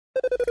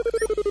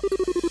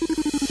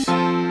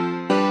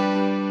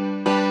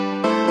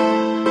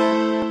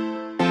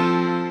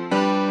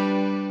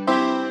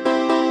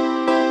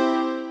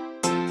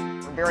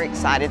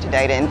excited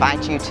today to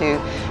invite you to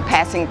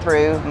Passing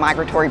Through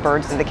Migratory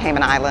Birds of the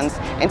Cayman Islands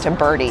and to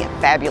Birdie, a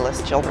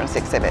fabulous children's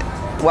exhibit.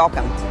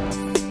 Welcome.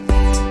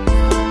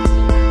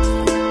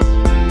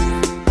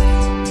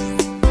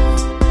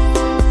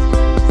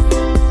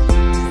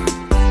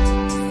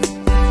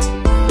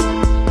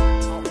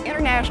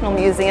 International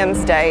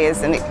Museums Day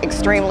is an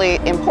extremely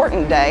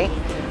important day.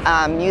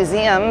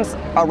 Museums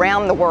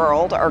around the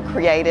world are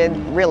created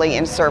really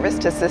in service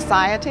to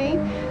society.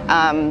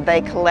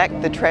 They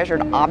collect the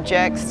treasured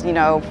objects,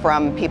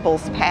 from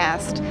people's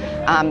past.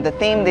 The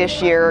theme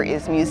this year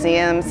is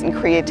Museums and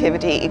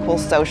Creativity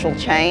Equals Social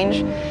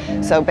Change.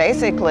 So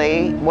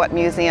basically, what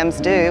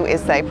museums do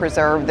is they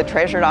preserve the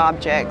treasured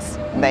objects.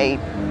 They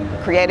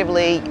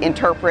creatively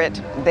interpret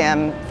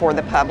them for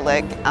the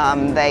public.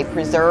 They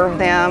preserve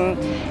them,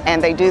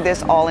 and they do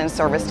this all in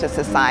service to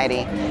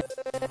society.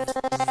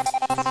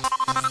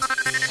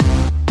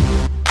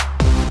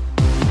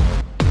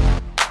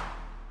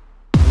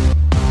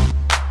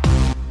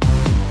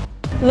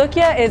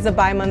 Lukia is a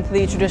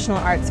bi-monthly traditional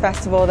arts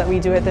festival that we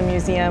do at the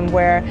museum,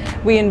 where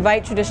we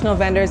invite traditional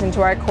vendors into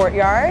our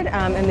courtyard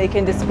and they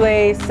can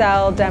display,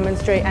 sell,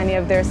 demonstrate any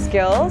of their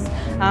skills.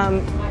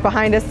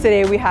 Behind us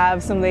today we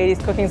have some ladies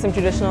cooking some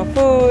traditional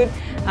food.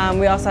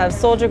 We also have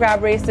soldier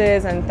grab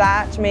races and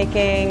thatch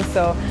making,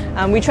 so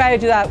we try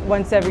to do that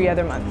once every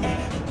other month.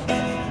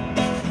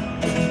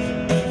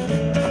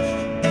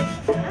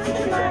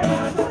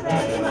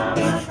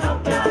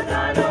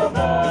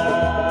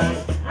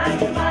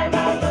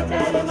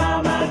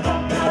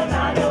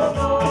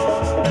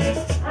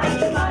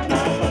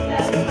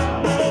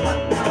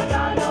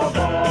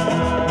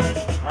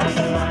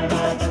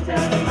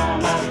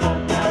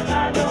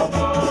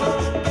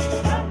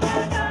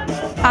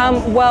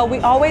 Well, we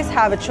always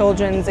have a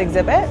children's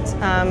exhibit,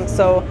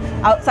 so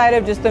outside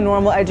of just the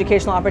normal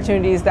educational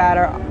opportunities that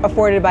are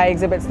afforded by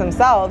exhibits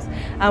themselves,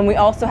 we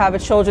also have a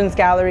children's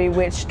gallery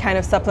which kind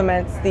of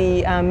supplements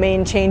the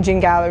main changing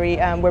gallery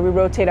where we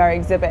rotate our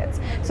exhibits.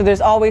 So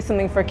there's always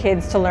something for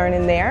kids to learn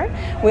in there.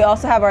 We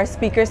also have our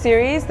speaker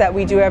series that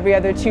we do every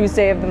other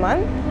Tuesday of the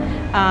month.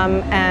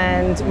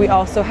 And we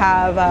also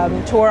have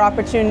tour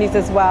opportunities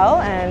as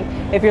well,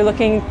 and if you're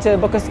looking to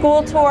book a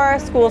school tour,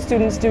 school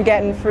students do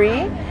get in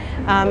free,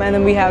 and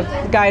then we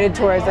have guided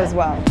tours as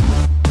well.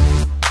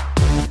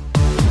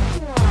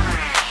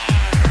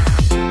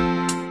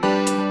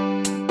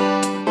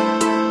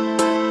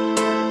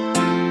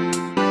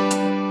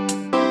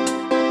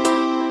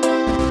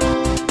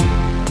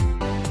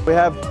 We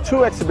have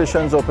two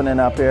exhibitions opening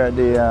up here at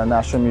the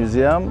National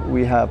Museum.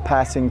 We have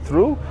Passing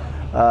Through,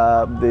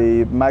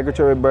 the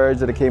migratory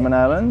birds of the Cayman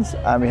Islands,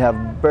 and we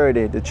have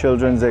Birdie, the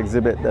children's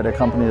exhibit that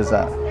accompanies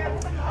that.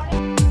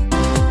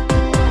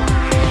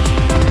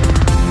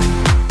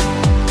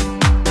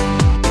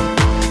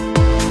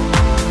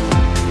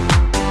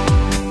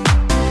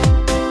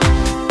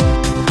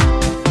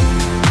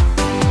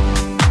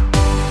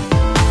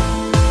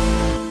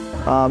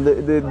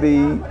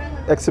 The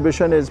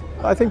exhibition is,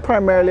 I think,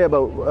 primarily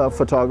about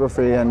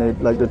photography and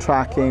the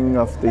tracking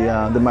of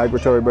the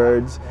migratory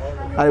birds.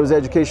 And it was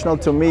educational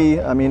to me.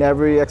 I mean,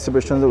 every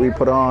exhibition that we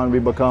put on, we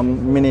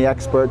become mini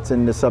experts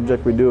in the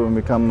subject we do and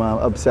become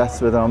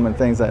obsessed with them and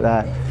things like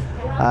that.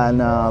 And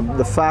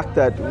the fact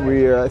that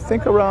we're, I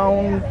think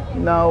around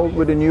now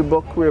with the new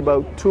book, we're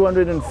about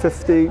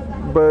 250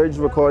 birds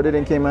recorded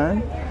in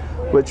Cayman,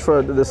 which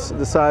for the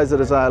size of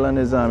this island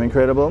is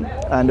incredible.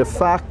 And the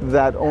fact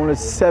that only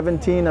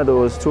 17 of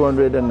those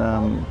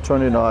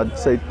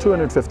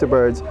 250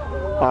 birds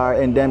are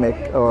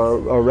endemic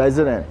or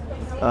resident.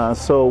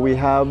 So we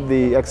have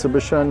the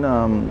exhibition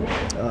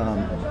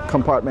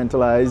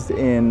compartmentalized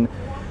in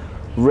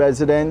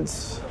resident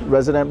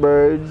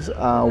birds,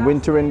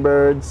 wintering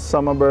birds,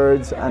 summer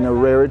birds, and the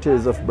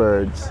rarities of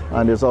birds.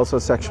 And there's also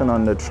a section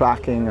on the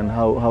tracking and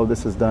how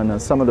this is done. And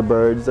some of the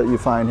birds that you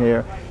find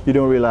here, you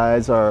don't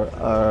realize are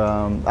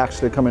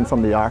actually coming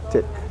from the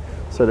Arctic.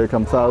 So they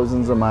come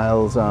thousands of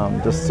miles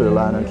just to the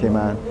land of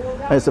Cayman.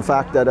 And it's the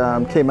fact that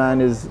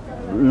Cayman is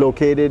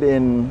located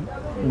in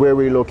where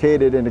we're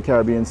located in the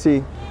Caribbean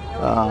Sea.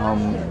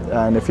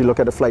 And if you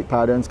look at the flight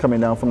patterns coming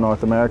down from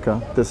North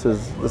America, this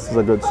is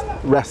a good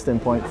resting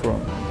point for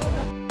them.